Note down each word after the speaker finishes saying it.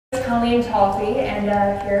Colleen Talty, and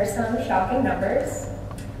here are some shocking numbers.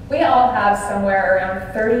 We all have somewhere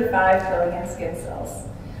around 35 billion skin cells.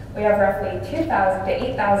 We have roughly 2,000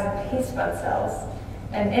 to 8,000 taste bud cells.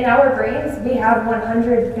 And in our brains, we have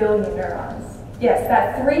 100 billion neurons. Yes,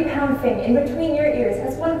 that 3-pound thing in between your ears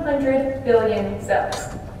has 100 billion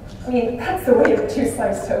cells. I mean, that's the weight of a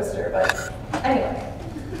 2-slice toaster, but anyway.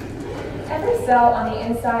 Every cell on the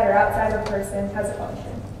inside or outside of a person has a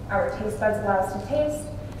function. Our taste buds allow us to taste.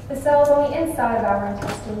 The cells on the inside of our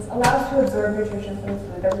intestines allow us to absorb nutrition from the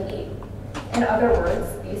food that we eat. In other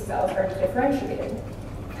words, these cells are differentiated.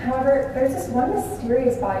 However, there's this one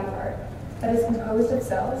mysterious body part that is composed of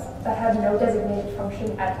cells that have no designated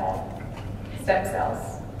function at all: stem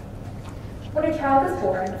cells. When a child is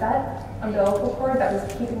born, that umbilical cord that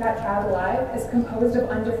was keeping that child alive is composed of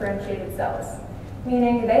undifferentiated cells,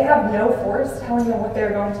 meaning they have no force telling them what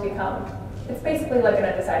they're going to become. It's basically like an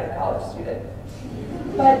undecided college student.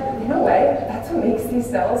 But in a way, that's what makes these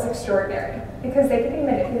cells extraordinary, because they can be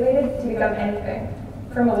manipulated to become anything.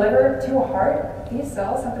 From a liver to a heart, these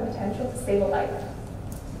cells have the potential to save a life.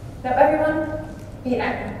 Now everyone, meet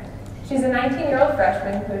Erin. She's a 19-year-old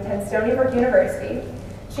freshman who attends Stony Brook University.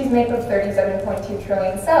 She's made up of 37.2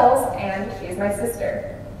 trillion cells, and she's my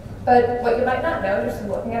sister. But what you might not know, just from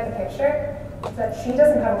looking at the picture, is that she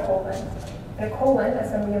doesn't have a colon. And a colon,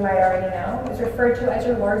 as some of you might already know, is referred to as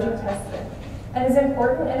your large intestine, and is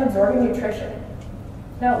important in absorbing nutrition.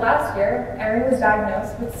 Now, last year, Erin was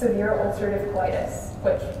diagnosed with severe ulcerative colitis,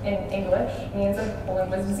 which in English means her colon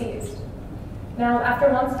was diseased. Now, after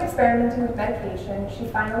months of experimenting with medication, she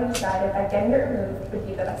finally decided that getting it removed would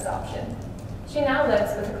be the best option. She now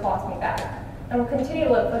lives with a colostomy bag, and will continue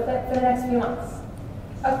to live with it for the next few months.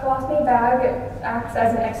 A colostomy bag acts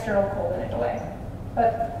as an external colon in a way.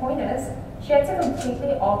 But the point is, she had to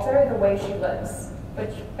completely alter the way she lives,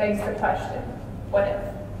 which begs the question, what if?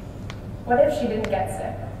 What if she didn't get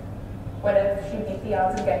sick? What if she beat the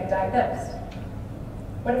odds of getting diagnosed?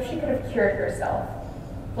 What if she could have cured herself?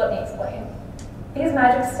 Let me explain. These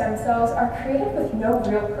magic stem cells are created with no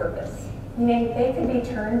real purpose, meaning they could be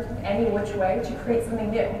turned any which way to create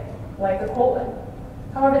something new, like a colon.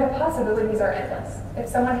 However, the possibilities are endless. If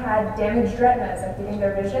someone had damaged retinas impeding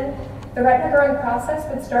their vision, the retina growing process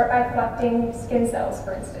would start by collecting skin cells,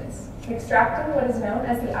 for instance, extracting what is known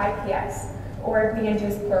as the IPS, or the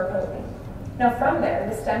induced pluripotent. Now from there,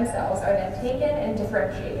 the stem cells are then taken and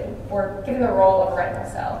differentiated, or given the role of a retinal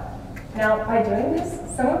cell. Now, by doing this,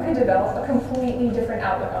 someone could develop a completely different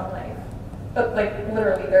outlook on life. But like,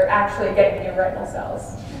 literally, they're actually getting new retinal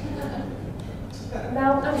cells.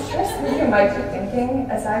 Now, I'm sure some of you might be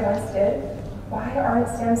thinking, as I once did, why aren't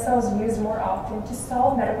stem cells used more often to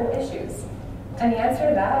solve medical issues? And the answer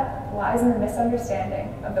to that lies in the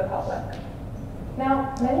misunderstanding of the public.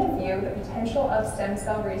 Now, many view the potential of stem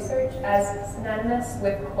cell research as synonymous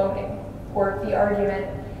with cloning, or the argument,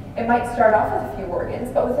 it might start off with a few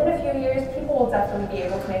organs, but within a few years, people will definitely be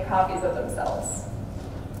able to make copies of themselves.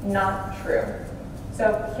 Not true.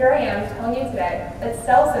 So here I am telling you today that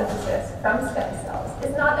cell synthesis from stem cells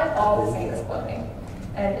is not at all the same as cloning.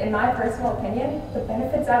 And in my personal opinion, the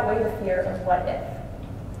benefits outweigh the fear of what if.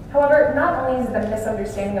 However, not only is it a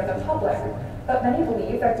misunderstanding of the public, but many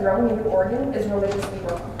believe that growing a new organ is religiously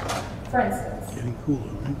wrong. For instance,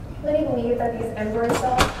 many believe that these embryo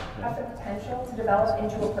cells have the potential to develop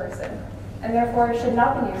into a person, and therefore should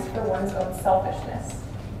not be used for one's own selfishness.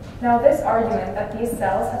 Now, this argument that these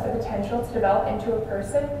cells have the potential to develop into a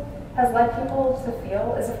person has led people to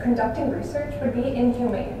feel as if conducting research would be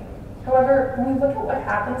inhumane. However, when we look at what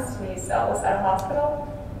happens to these cells at a hospital,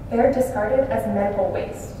 they are discarded as medical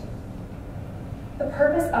waste. The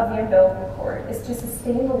purpose of the umbilical cord is to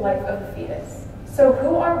sustain the life of the fetus. So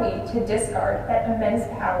who are we to discard that immense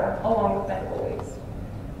power along with medical waste?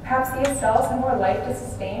 Perhaps these cells have more life to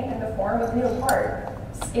sustain in the form of a new heart,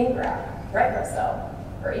 skin graft, retinal cell,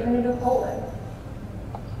 or even a new colon.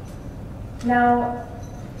 Now,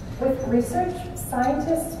 with research,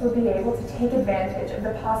 scientists will be able to take advantage of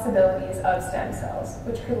the possibilities of stem cells,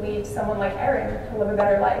 which could lead someone like Erin to live a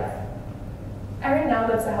better life. Erin now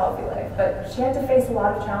lives a healthy life, but she had to face a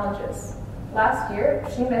lot of challenges. Last year,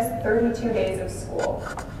 she missed 32 days of school,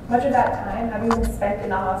 much of that time having been spent in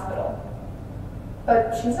the hospital.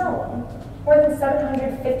 But she's not alone. More than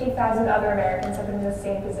 750,000 other Americans have been in the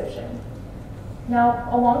same position. Now,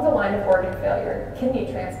 along the line of organ failure,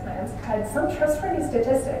 kidney transplants had some trustworthy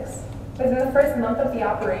statistics. Within the first month of the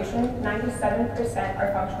operation, 97%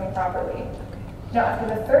 are functioning properly. Now,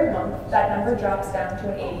 after the third month, that number drops down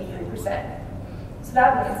to an 83%. So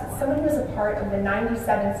that means someone who was a part of the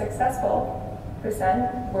 97 successful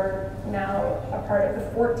were now a part of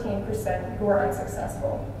the 14% who were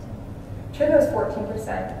unsuccessful. To those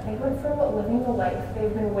 14%, they went from living the life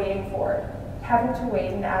they've been waiting for, having to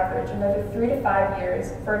wait an average another 3 to 5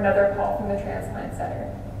 years for another call from the transplant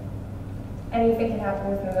center. Anything can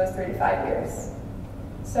happen within those 3 to 5 years.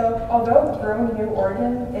 So although growing a new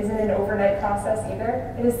organ isn't an overnight process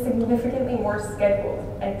either, it is significantly more scheduled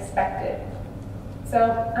and expected.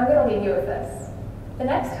 So I'm going to leave you with this. The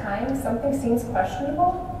next time something seems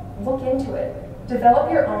questionable, look into it.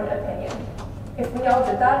 Develop your own opinion. If we all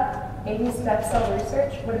did that, maybe stem cell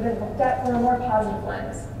research would have been looked at through a more positive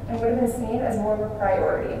lens and would have been seen as more of a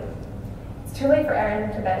priority. It's too late for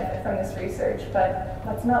Erin to benefit from this research, but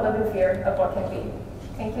let's not live in fear of what can be.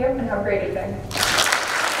 Thank you, and have a great evening.